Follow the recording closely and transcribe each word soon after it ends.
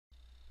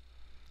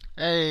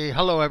Hey,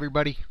 hello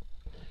everybody.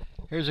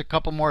 Here's a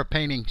couple more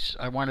paintings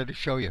I wanted to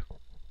show you.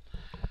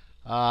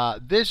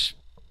 This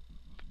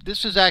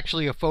is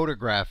actually a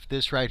photograph,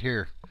 this right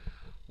here.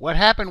 What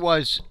happened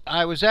was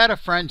I was at a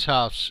friend's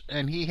house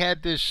and he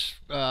had this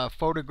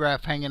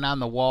photograph hanging on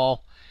the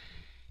wall,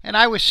 and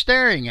I was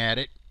staring at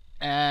it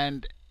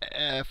and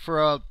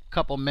for a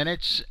couple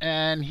minutes,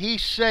 and he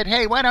said,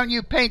 "Hey, why don't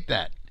you paint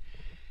that?"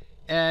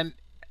 And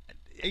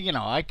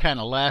I kind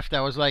of laughed. I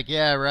was like,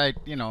 "Yeah, right."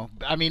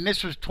 I mean,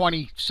 this was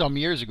 20 some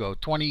years ago,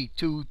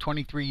 22,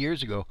 23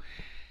 years ago.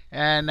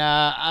 And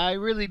I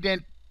really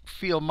didn't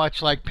feel much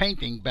like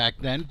painting back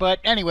then. But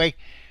anyway,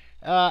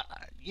 uh,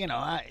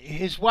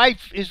 his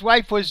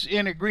wife was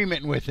in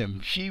agreement with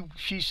him. She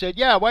said,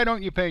 "Yeah, why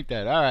don't you paint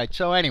that?" All right.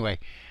 So anyway,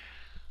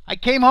 I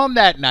came home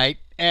that night,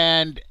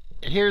 and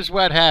here's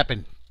what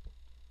happened.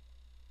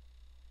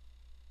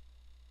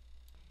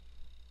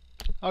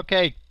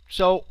 Okay,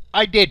 so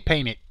I did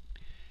paint it,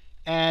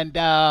 and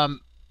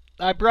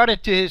I brought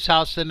it to his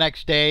house the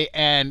next day,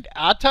 and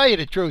I'll tell you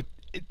the truth.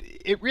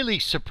 It really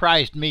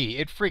surprised me.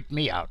 It freaked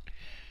me out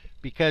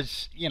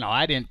because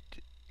I didn't.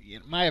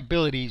 My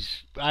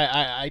abilities,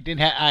 I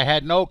didn't. I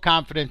had no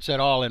confidence at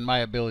all in my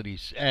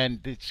abilities,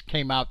 and this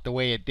came out the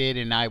way it did,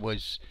 and I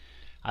was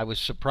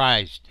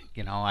surprised.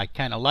 I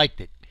kind of liked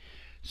it.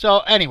 So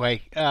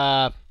anyway,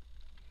 oh,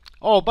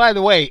 by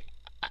the way,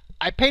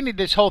 I painted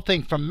this whole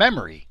thing from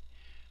memory.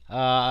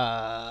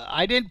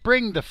 I didn't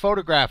bring the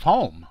photograph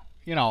home.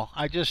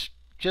 I just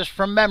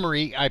from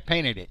memory I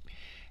painted it,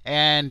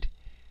 and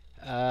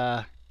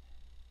uh,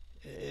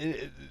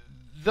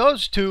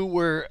 those two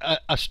were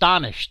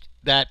astonished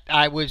that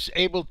I was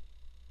able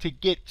to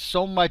get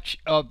so much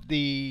of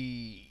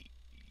the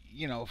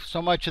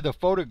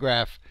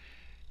photograph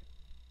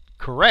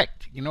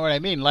correct. You know what I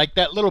mean? Like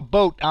that little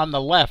boat on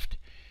the left.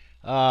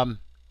 Um,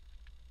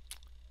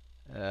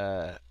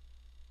 uh,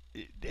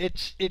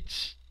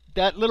 it's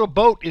that little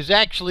boat is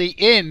actually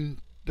in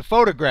the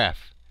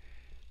photograph.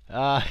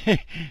 Uh,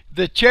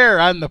 the chair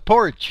on the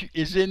porch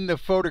is in the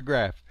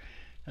photograph.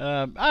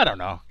 I don't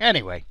know.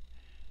 Anyway,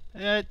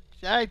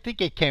 I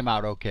think it came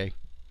out okay.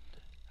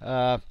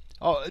 Uh,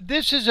 oh,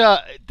 this is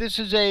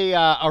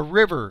a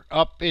river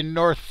up in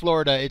North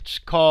Florida. It's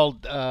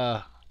called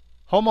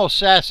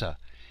Homosassa,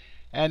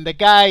 and the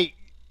guy,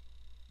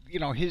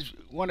 his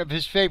one of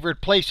his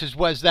favorite places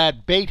was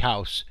that bait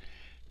house.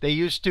 They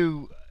used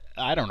to,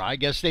 I don't know. I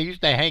guess they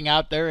used to hang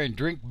out there and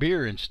drink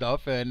beer and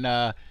stuff, and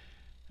uh,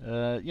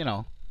 you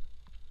know.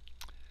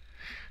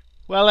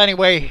 Well,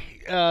 anyway,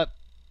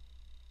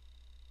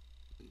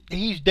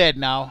 he's dead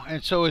now,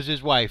 and so is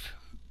his wife.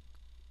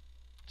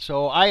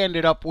 So I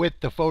ended up with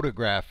the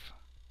photograph.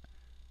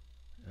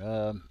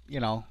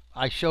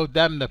 I showed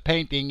them the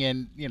painting,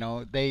 and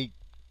they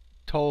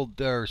told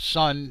their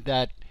son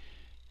that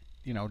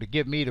to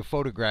give me the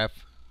photograph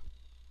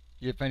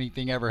if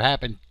anything ever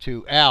happened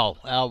to Al.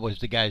 Al was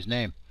the guy's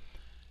name,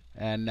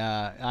 and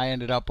I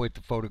ended up with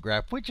the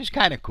photograph, which is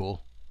kind of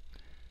cool.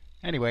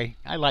 Anyway,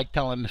 I like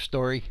telling the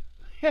story.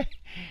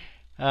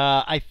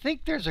 I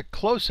think there's a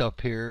close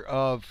up here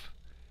of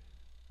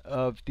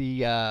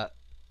the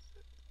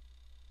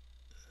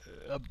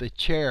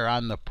chair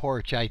on the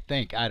porch. I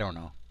think, I don't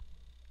know.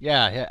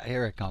 Yeah,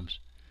 here it comes.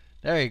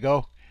 There you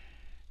go.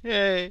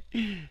 Yay.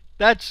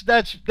 That's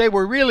they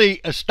were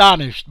really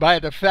astonished by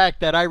the fact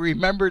that I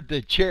remembered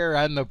the chair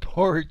on the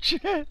porch.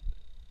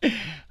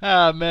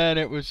 Ah, man,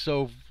 it was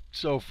so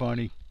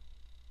funny.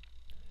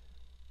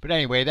 But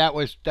anyway, that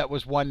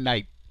was one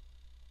night.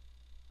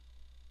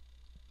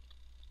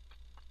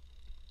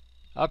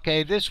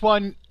 Okay, this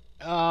one,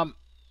 um,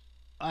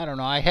 I don't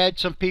know. I had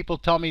some people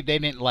tell me they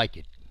didn't like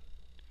it.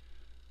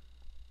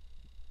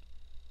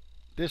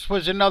 This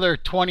was another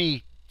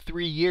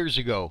 23 years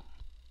ago.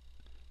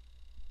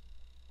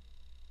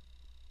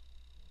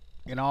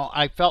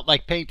 I felt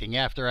like painting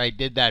after I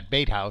did that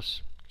bait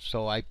house,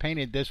 so I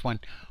painted this one.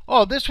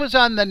 Oh, this was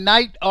on the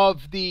night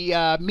of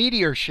the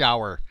meteor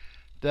shower,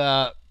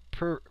 the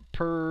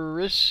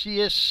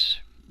Perseus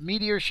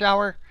meteor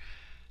shower,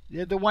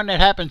 the one that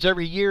happens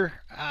every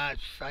year. I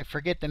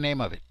forget the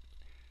name of it.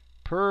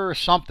 Per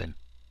something.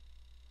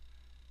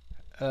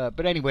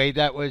 But anyway,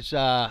 that was.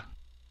 I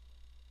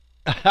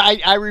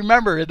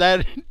remember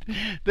that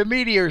the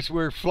meteors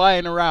were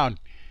flying around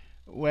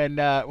when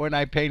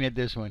I painted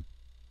this one.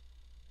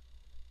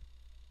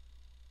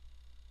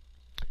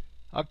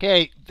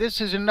 Okay, this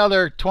is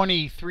another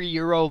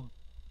 23-year-old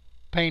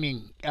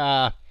painting.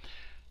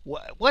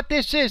 What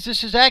this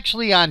is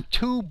actually on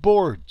two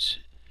boards.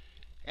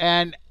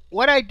 And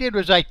what I did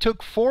was I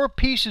took four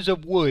pieces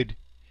of wood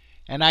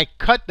and I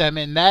cut them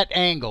in that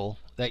angle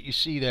that you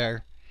see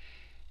there.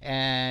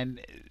 And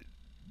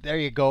there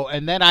you go.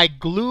 And then I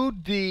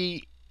glued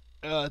the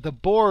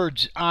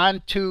boards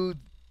onto.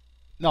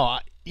 No,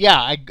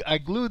 yeah, I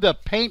glued the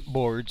paint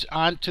boards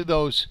onto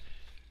those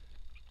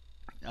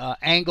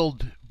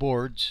angled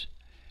boards,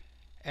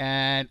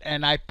 and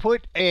I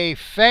put a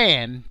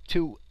fan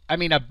to, I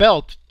mean a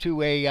belt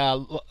to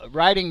a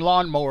riding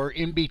lawnmower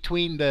in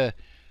between the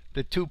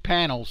two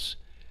panels.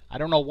 I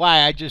don't know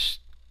why. I just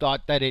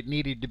thought that it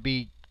needed to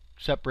be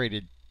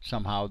separated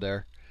somehow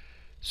there.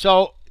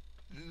 So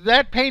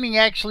that painting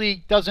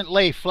actually doesn't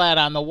lay flat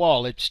on the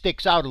wall. It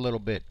sticks out a little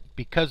bit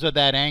because of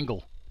that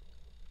angle.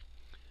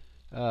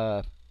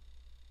 But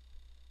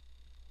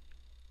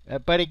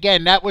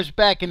again, that was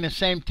back in the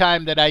same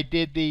time that I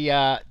did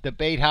the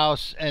bait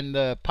house and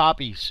the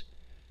poppies.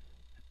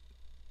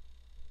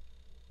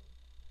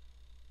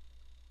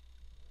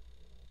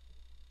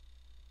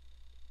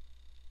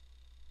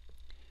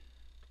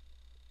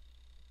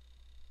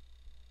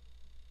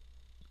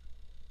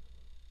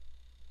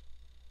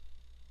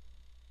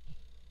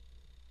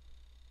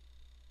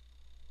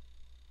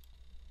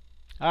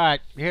 All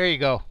right, here you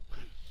go.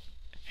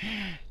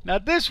 Now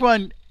this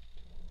one,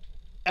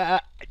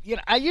 I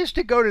used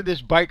to go to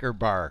this biker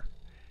bar,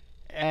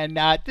 and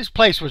this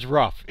place was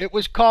rough. It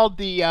was called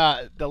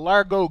the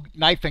Largo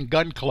Knife and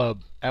Gun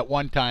Club at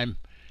one time.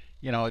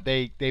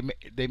 They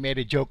made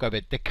a joke of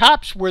it. The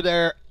cops were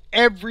there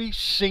every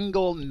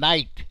single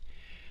night.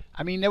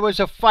 I mean, there was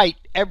a fight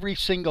every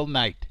single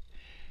night,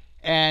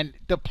 and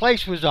the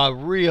place was a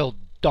real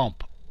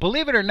dump.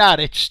 Believe it or not,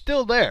 it's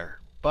still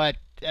there, but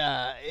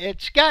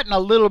it's gotten a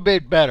little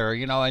bit better.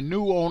 A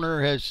new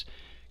owner has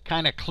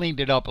kind of cleaned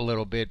it up a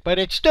little bit, but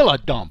it's still a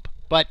dump.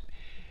 But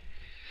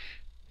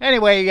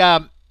anyway,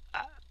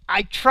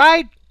 I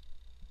tried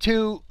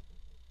to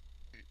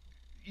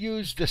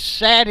use the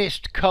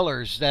saddest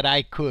colors that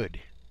I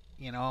could,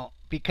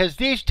 because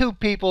these two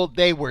people,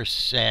 they were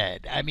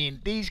sad. I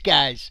mean, these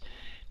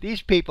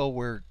people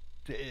were,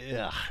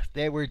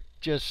 they were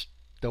just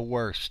the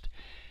worst.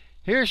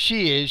 Here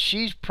she is.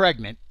 She's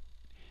pregnant.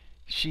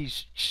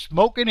 She's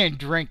smoking and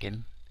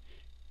drinking.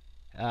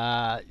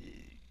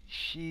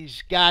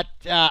 She's got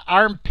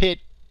armpit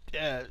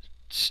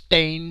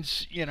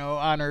stains,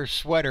 on her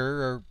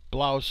sweater or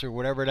blouse or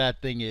whatever that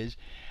thing is.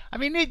 I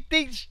mean,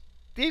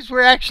 these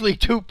were actually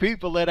two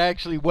people that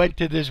actually went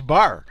to this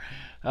bar.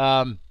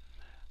 Of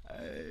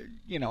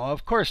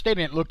course, they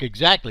didn't look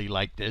exactly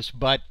like this,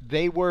 but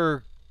they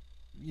were,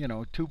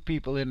 two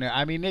people in there.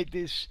 I mean,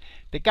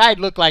 the guy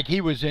looked like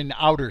he was in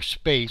outer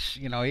space.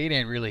 He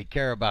didn't really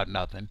care about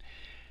nothing.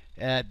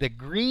 The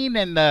green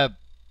and the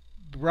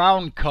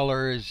brown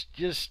color is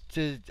just,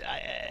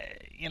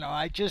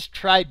 I just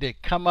tried to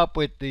come up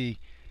with the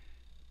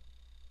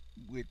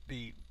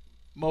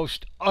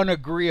most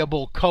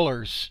unagreeable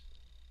colors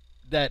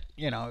that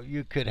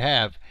you could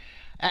have.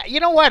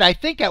 You know what? I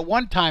think at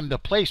one time the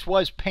place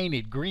was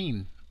painted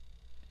green.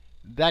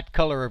 That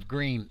color of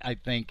green, I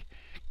think.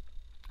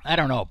 I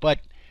don't know, but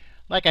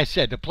like I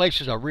said, the place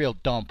is a real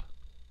dump.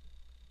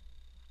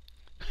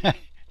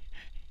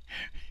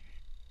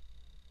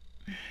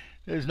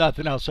 There's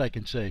nothing else I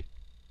can say.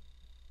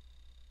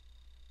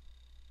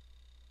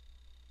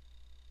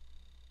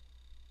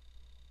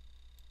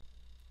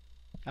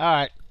 All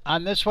right,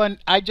 on this one,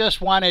 I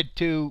just wanted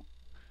to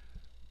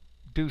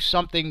do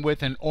something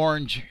with an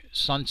orange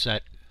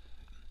sunset.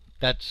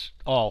 That's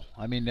all.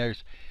 I mean,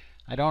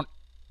 I don't,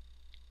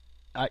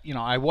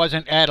 I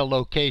wasn't at a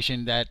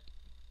location that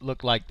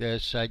looked like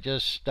this. I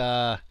just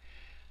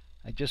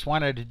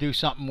wanted to do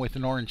something with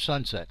an orange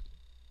sunset,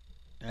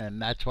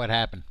 and that's what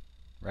happened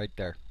right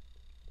there.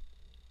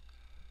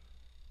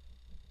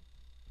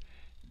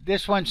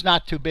 This one's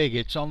not too big.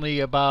 It's only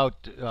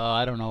about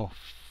I don't know,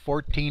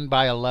 14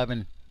 by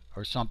 11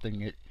 or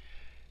something.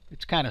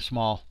 It's kind of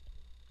small,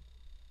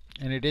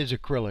 and it is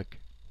acrylic.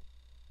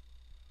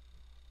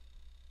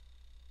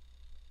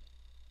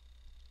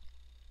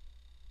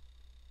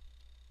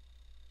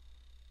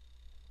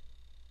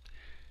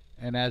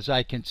 And as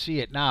I can see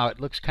it now, it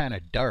looks kind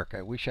of dark.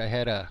 I wish I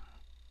had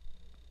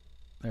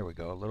there we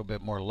go, a little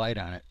bit more light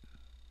on it.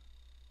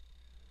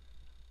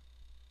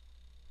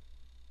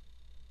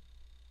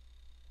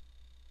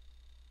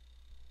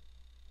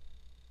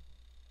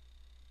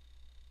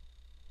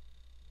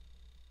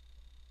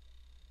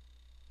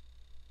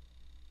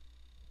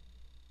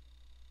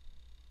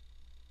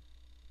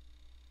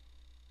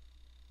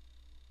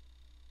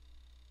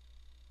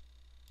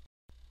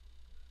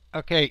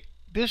 Okay,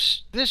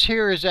 this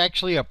here is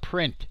actually a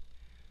print.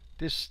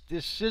 This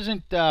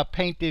isn't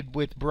painted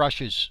with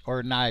brushes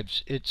or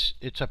knives. It's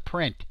a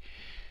print.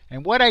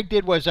 And what I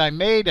did was I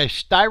made a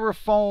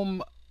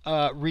styrofoam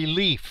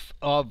relief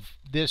of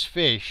this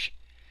fish,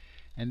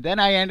 and then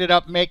I ended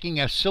up making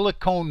a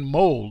silicone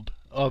mold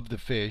of the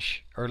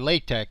fish, or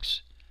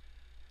latex.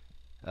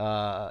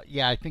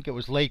 Yeah, I think it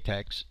was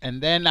latex.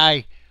 And then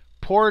I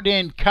poured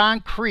in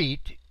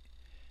concrete,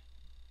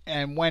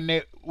 and when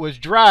it was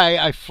dry,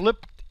 I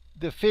flipped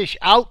the fish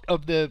out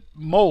of the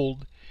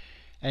mold,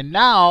 and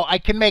now I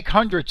can make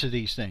hundreds of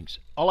these things.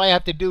 All I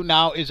have to do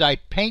now is I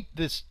paint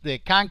the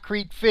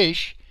concrete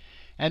fish,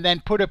 and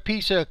then put a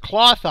piece of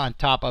cloth on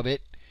top of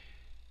it,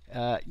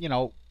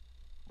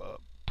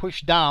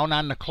 push down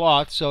on the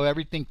cloth so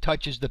everything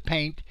touches the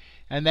paint,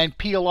 and then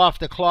peel off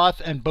the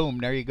cloth, and boom,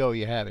 there you go,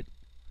 you have it.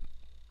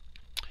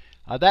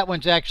 That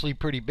one's actually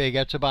pretty big.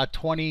 That's about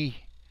 20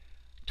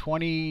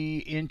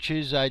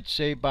 inches, I'd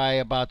say, by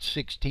about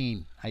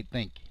 16, I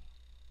think.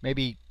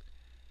 Maybe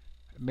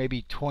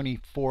maybe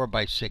 24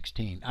 by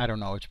 16. I don't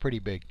know. It's pretty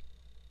big.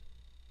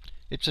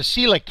 It's a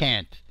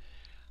coelacanth.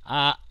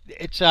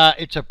 It's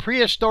a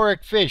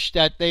prehistoric fish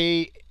that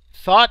they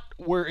thought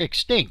were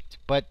extinct,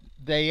 but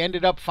they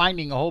ended up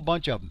finding a whole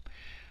bunch of them.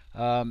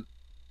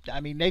 I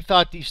mean, they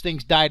thought these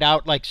things died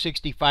out like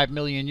 65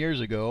 million years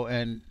ago,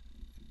 and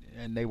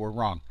they were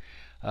wrong.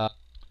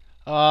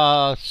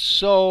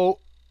 So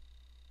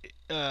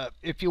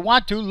if you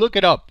want to look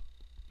it up,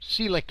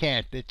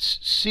 coelacanth. It's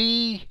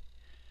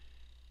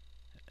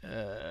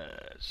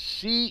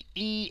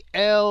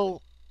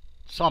CEL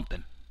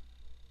something.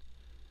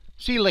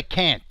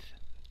 Coelacanth.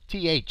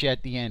 TH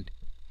at the end.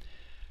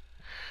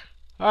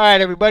 All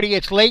right, everybody,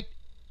 it's late,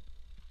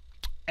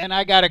 and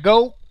I gotta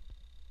go.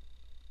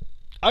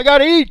 I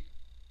gotta eat.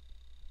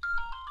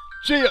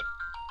 See ya.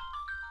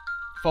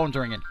 Phone's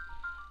ringing.